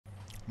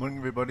Morning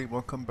everybody,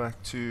 welcome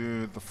back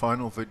to the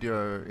final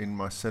video in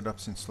my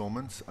setups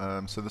installments.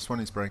 So this one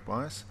is brake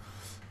bias.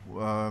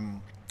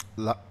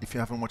 If you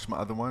haven't watched my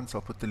other ones,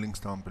 I'll put the links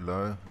down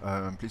below.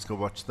 Please go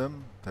watch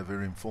them, they're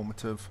very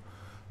informative.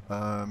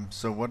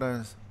 So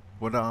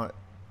what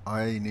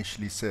I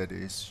initially said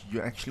is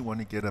you actually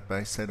want to get a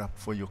base setup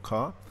for your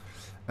car,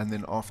 and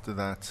then after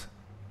that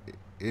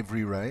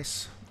every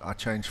race I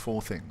change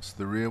 4 things: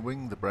 the rear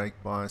wing, the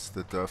brake bias,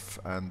 the diff,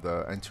 and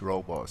the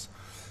anti-roll bars.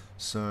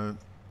 So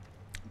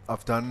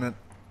I've done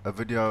a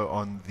video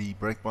on the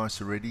brake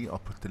bias already, I'll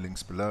put the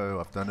links below.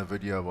 I've done a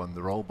video on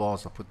the roll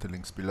bars, I'll put the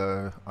links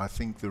below. I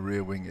think the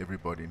rear wing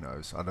everybody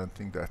knows. I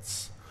think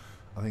that's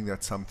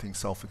something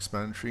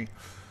self-explanatory.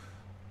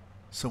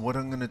 So what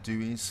I'm going to do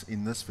is,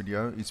 in this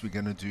video, is we're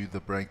going to do the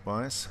brake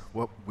bias.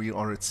 We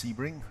are at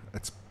Sebring.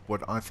 It's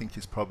what I think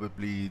is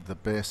probably the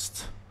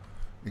best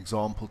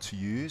example to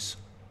use,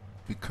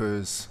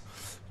 because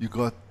you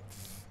got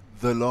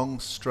the long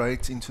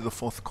straight into the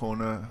 4th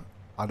corner.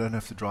 I don't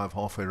have to drive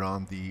halfway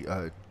around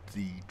the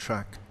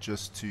track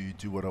just to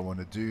do what I want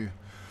to do.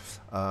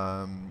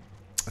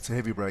 It's a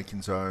heavy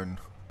braking zone,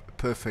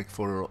 perfect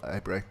for a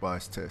brake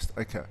bias test.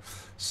 Okay,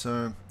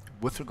 so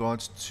with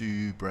regards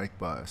to brake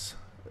bias,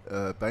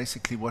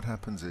 basically what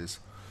happens is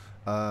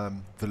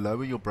the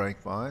lower your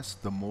brake bias,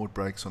 the more it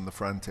brakes on the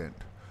front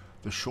end.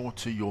 The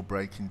shorter your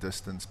braking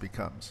distance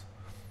becomes.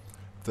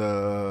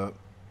 The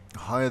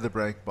higher the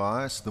brake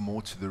bias, the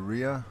more to the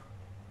rear,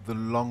 the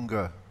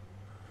longer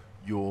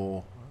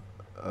your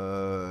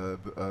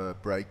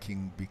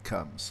braking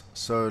becomes.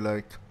 So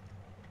like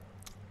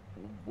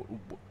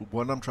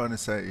what I'm trying to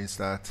say is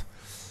that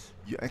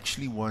you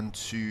actually want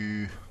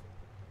to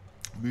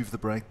move the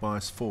brake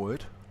bias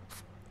forward.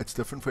 It's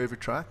different for every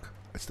track,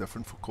 it's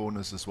different for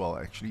corners as well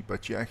actually,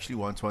 but you actually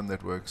want one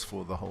that works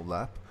for the whole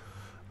lap.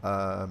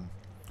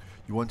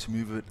 You want to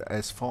move it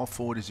as far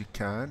forward as you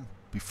can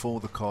before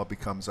the car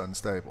becomes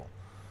unstable.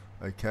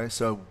 Okay,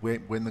 so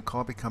when the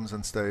car becomes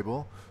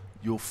unstable,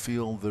 you'll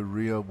feel the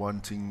rear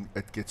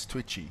it gets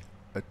twitchy,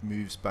 it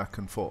moves back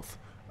and forth.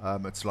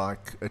 It's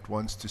like it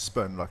wants to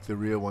spin, like the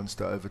rear wants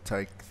to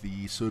overtake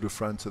the sort of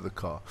front of the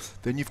car.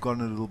 Then you've gone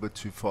a little bit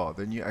too far.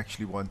 Then you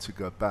actually want to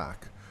go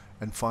back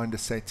and find a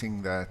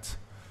setting that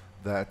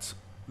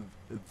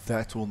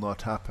will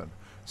not happen.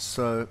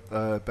 So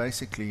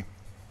basically,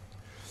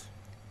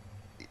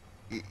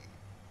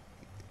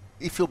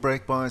 if your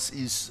brake bias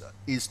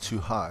is too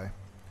high,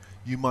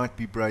 you might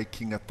be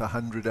braking at the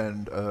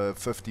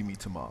 150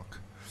 meter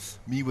mark.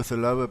 Me, with a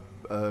lower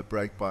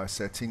brake bias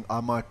setting, I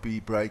might be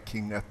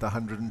braking at the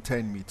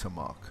 110 meter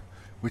mark,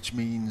 which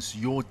means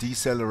you're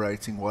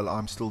decelerating while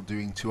I'm still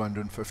doing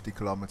 250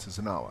 kilometers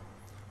an hour.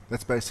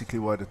 That's basically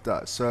what it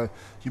does. So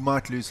you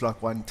might lose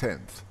like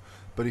 1/10,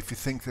 but if you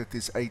think that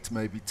there's 8,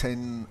 maybe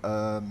 10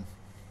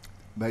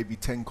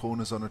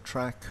 corners on a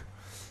track,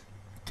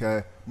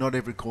 okay, not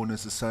every corner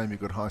is the same. You've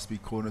got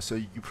high-speed corners, so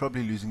you're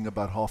probably losing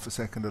about half a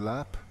second a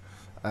lap.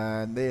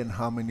 And then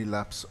how many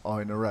laps are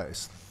in a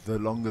race? The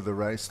longer the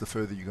race, the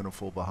further you're going to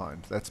fall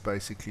behind. That's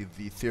basically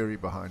the theory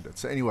behind it.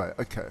 So anyway,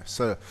 okay,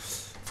 so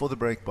for the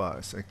brake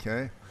bias,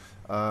 okay,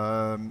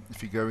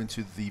 if you go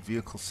into the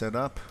vehicle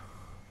setup,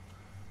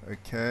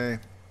 okay,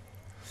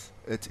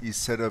 it is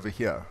set over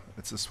here.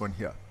 It's this one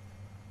here.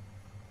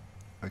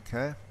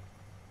 Okay,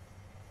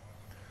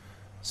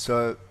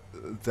 so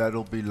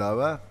that'll be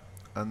lower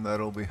and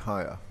that'll be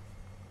higher.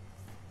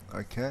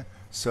 Okay,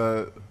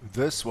 so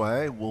this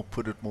way we'll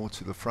put it more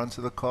to the front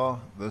of the car,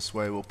 this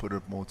way we'll put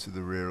it more to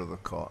the rear of the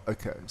car.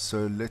 Okay,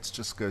 so let's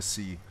just go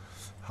see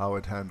how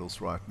it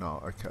handles right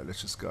now. Okay, let's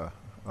just go.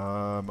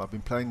 I've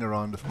been playing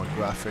around with my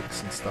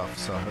graphics and stuff,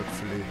 so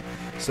hopefully,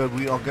 so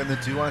we are going to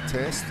do our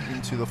test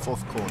into the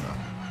 4th corner.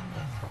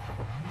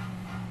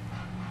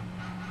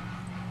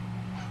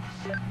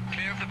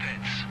 Clear of the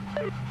pits.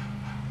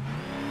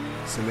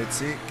 So let's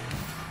see.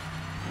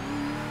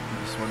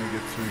 Just want to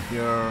get through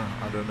here.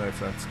 I don't know if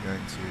that's going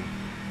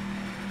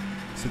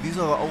to. So these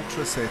are the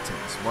ultra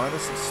settings. Why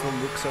does it still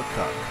look so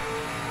cut?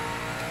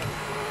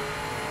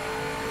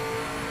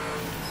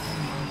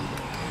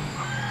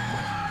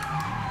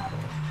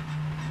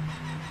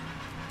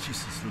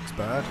 Jesus, looks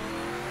bad.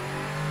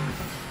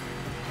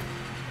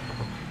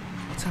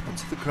 What's happened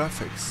to the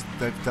graphics?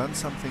 They've done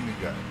something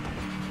again.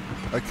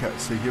 Okay,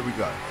 so here we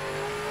go.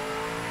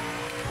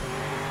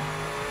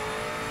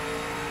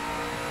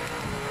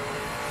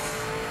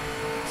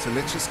 So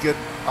let's just get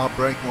our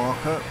brake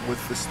marker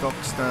with the stock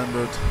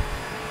standard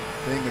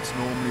thing. It's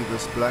normally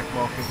this black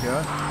marker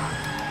here.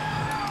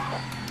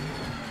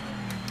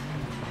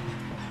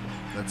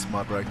 That's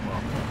my brake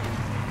marker.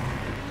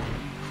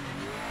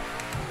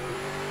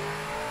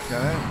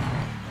 Okay.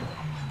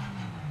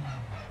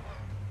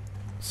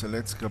 So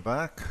let's go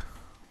back.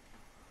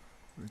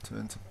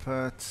 Return to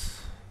pit.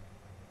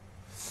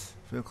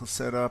 Vehicle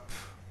setup.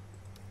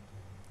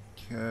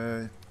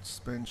 Okay.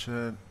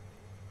 Suspension.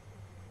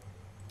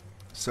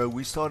 So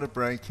we started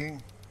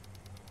braking.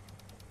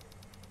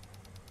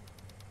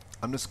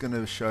 I'm just going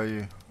to show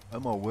you. Oh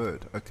my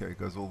word. Okay, it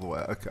goes all the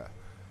way. Okay.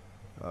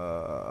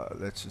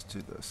 Let's just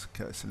do this.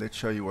 Okay, so let's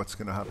show you what's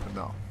going to happen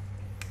now.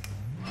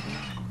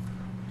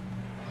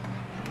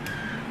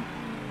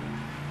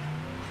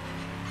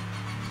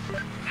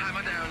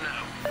 Hammer down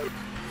now.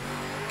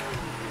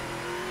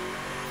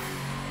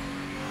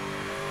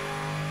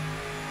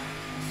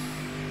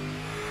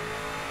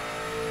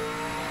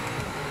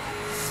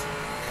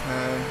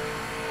 Okay.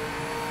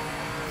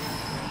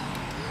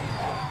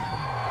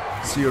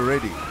 See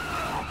already.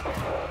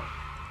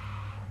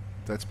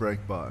 That's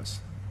brake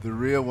bars. The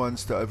rear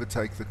wants to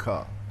overtake the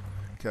car.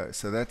 Okay,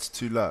 so that's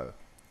too low.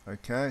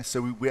 Okay,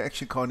 so we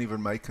actually can't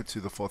even make it to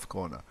the fourth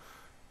corner.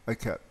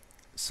 Okay,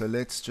 so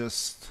let's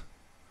just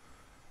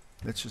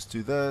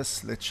do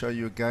this. Let's show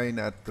you again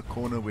at the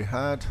corner we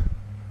had.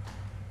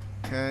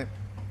 Okay.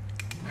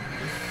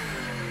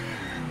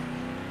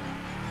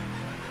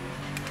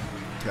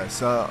 Okay,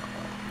 so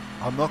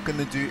I'm not going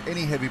to do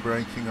any heavy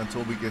braking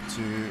until we get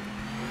to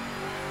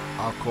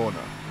our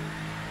corner.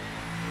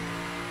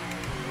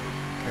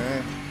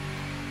 Okay.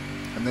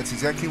 And that's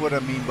exactly what I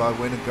mean by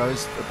when it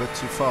goes a bit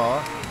too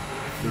far,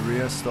 the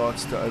rear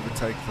starts to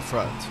overtake the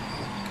front.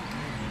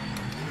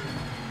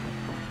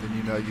 Then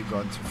you know you've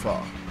gone too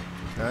far.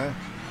 Okay?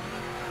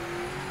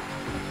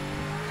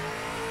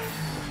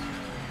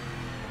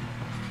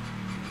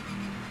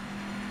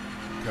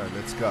 Okay,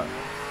 let's go.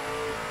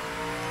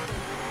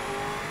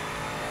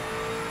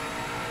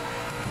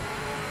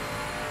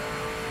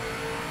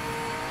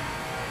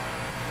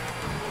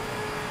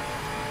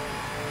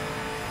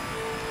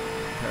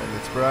 Okay,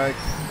 let's brake.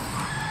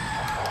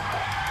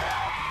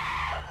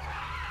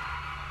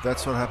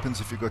 That's what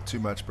happens if you've got too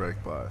much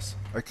brake bias.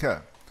 Okay,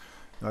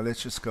 now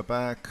let's just go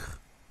back.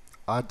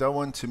 I don't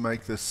want to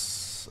make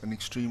this an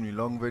extremely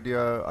long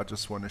video. I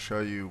just want to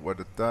show you what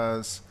it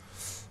does.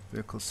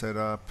 Vehicle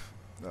setup,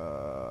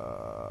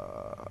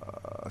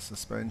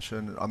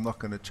 suspension. I'm not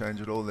going to change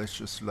it all. Let's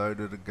just load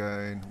it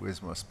again.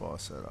 Where's my spar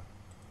setup?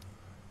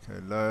 Okay,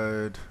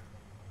 load.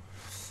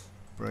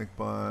 Brake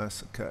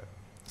bias. Okay,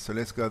 so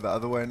let's go the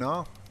other way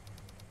now.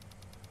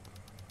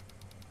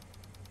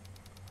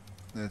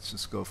 Let's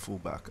just go full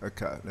back.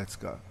 Okay, let's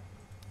go.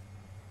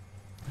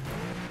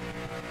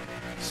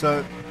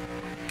 So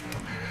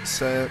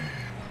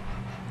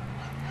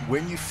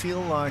when you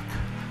feel like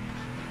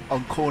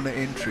on corner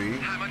entry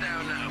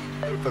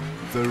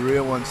the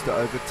rear wants to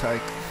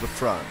overtake the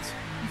front,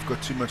 you've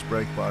got too much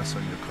brake bias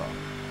on your car.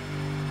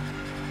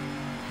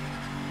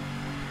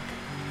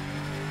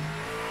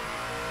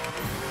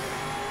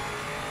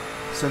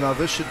 So now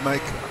this should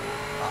make,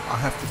 I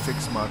have to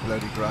fix my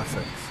bloody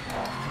graphics.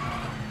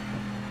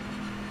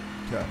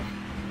 Okay.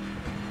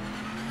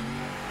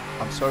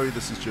 I'm sorry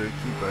this is jerky,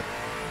 but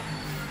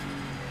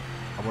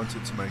I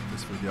wanted to make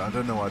this video. I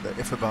don't know why they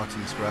F about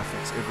these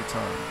graphics every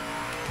time.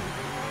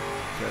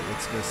 Okay,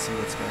 let's go see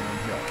what's going on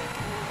here.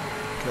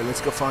 Okay,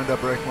 let's go find our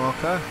brake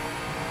marker.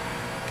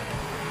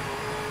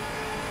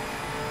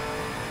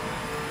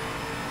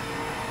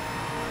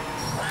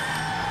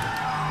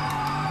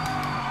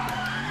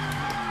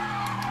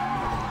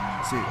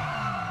 See,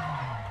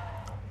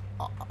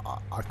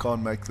 I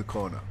can't make the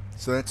corner.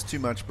 So that's too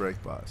much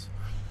brake bias.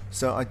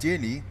 So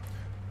ideally,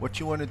 what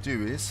you want to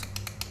do is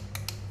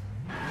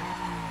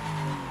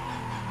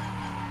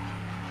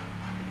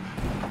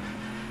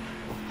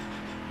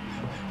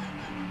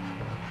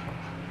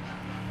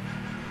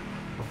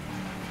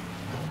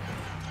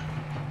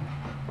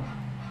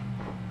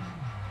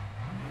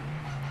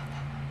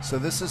so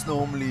this is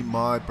normally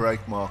my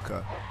brake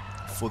marker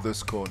for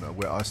this corner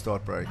where I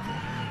start braking.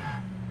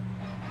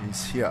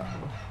 Is here.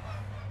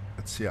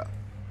 It's here.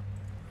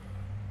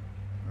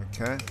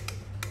 Okay,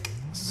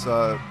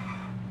 so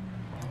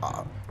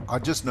I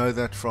just know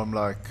that from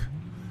like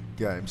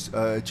games.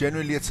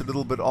 Generally it's a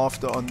little bit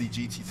after on the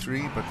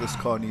GT3, but this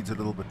car needs a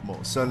little bit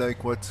more. So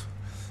like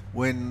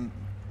when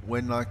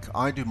like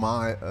I do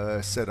my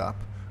setup,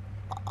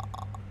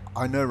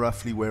 I know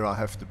roughly where I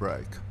have to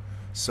brake.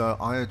 So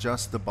I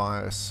adjust the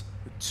bias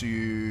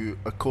to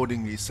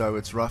accordingly so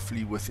it's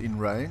roughly within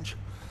range.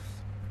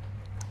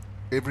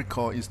 Every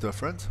car is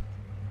different.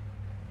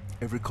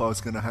 Every car is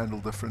going to handle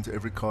different,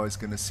 every car is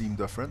going to seem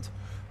different,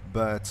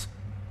 but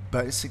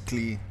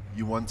basically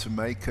you want to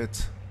make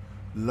it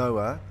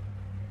lower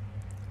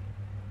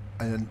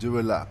and do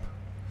a lap.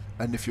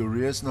 And if your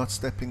rear is not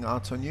stepping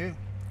out on you,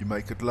 you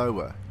make it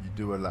lower, you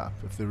do a lap.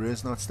 If the rear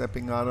is not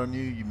stepping out on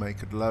you, you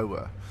make it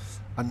lower.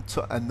 And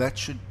that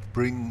should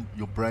bring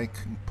your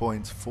braking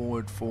point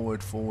forward,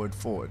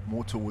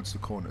 more towards the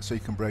corner, so you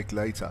can brake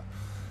later.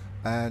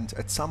 And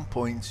at some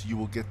point you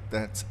will get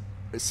that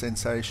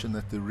sensation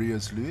that the rear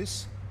is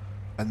loose,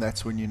 and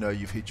that's when you know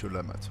you've hit your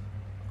limit.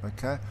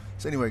 Okay,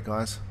 so anyway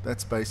guys,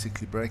 that's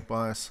basically brake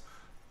bias.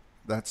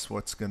 That's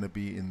what's going to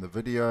be in the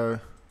video.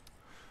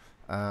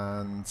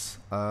 And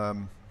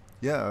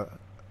yeah,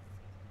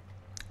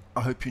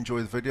 I hope you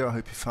enjoyed the video. I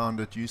hope you found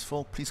it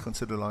useful. Please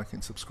consider liking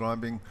and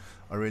subscribing.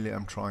 I really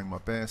am trying my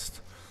best.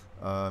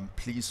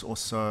 Please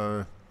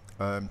also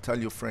tell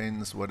your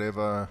friends,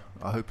 whatever.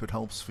 I hope it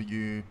helps for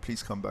you.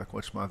 Please come back,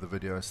 watch my other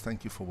videos.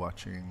 Thank you for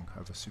watching.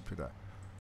 Have a super day.